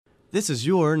This is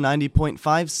your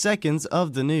 90.5 seconds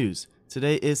of the news.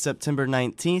 Today is September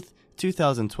 19th,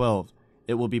 2012.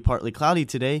 It will be partly cloudy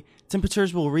today.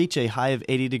 Temperatures will reach a high of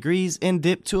 80 degrees and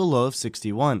dip to a low of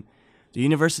 61. The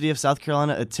University of South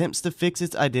Carolina attempts to fix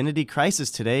its identity crisis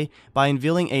today by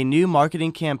unveiling a new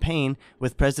marketing campaign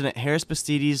with President Harris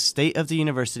Pastides' State of the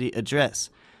University address.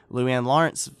 Luann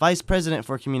Lawrence, Vice President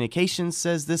for Communications,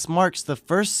 says this marks the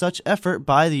first such effort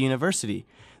by the university.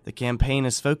 The campaign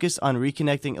is focused on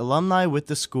reconnecting alumni with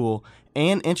the school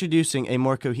and introducing a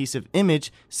more cohesive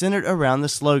image centered around the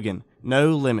slogan,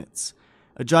 "No Limits."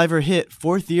 A driver hit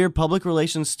fourth-year public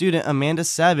relations student Amanda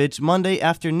Savage Monday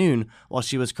afternoon while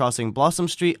she was crossing Blossom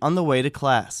Street on the way to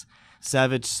class.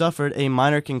 Savage suffered a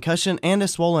minor concussion and a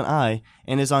swollen eye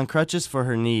and is on crutches for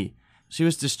her knee. She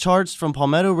was discharged from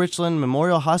Palmetto Richland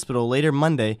Memorial Hospital later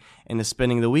Monday and is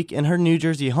spending the week in her New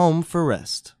Jersey home for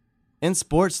rest. In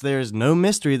sports, there is no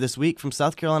mystery this week from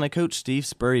South Carolina coach Steve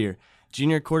Spurrier.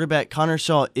 Junior quarterback Connor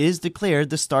Shaw is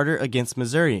declared the starter against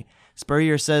Missouri.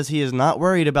 Spurrier says he is not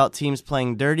worried about teams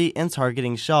playing dirty and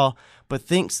targeting Shaw, but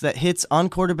thinks that hits on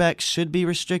quarterbacks should be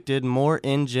restricted more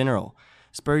in general.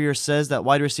 Spurrier says that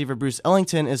wide receiver Bruce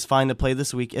Ellington is fine to play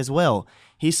this week as well.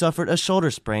 He suffered a shoulder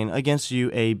sprain against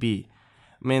UAB.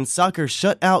 Men's soccer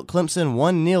shut out Clemson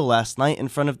 1-0 last night in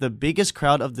front of the biggest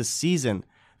crowd of the season.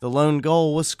 The lone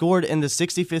goal was scored in the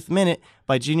 65th minute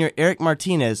by junior Eric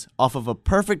Martinez off of a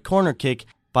perfect corner kick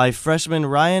by freshman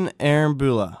Ryan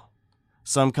Arambula.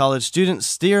 Some college students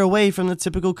steer away from the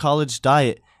typical college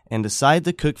diet and decide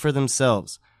to cook for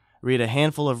themselves. Read a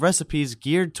handful of recipes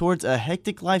geared towards a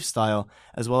hectic lifestyle,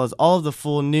 as well as all of the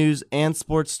full news and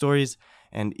sports stories,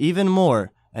 and even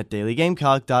more at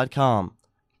dailygamecock.com.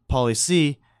 Pauly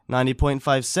C.,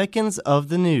 90.5 seconds of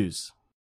the news.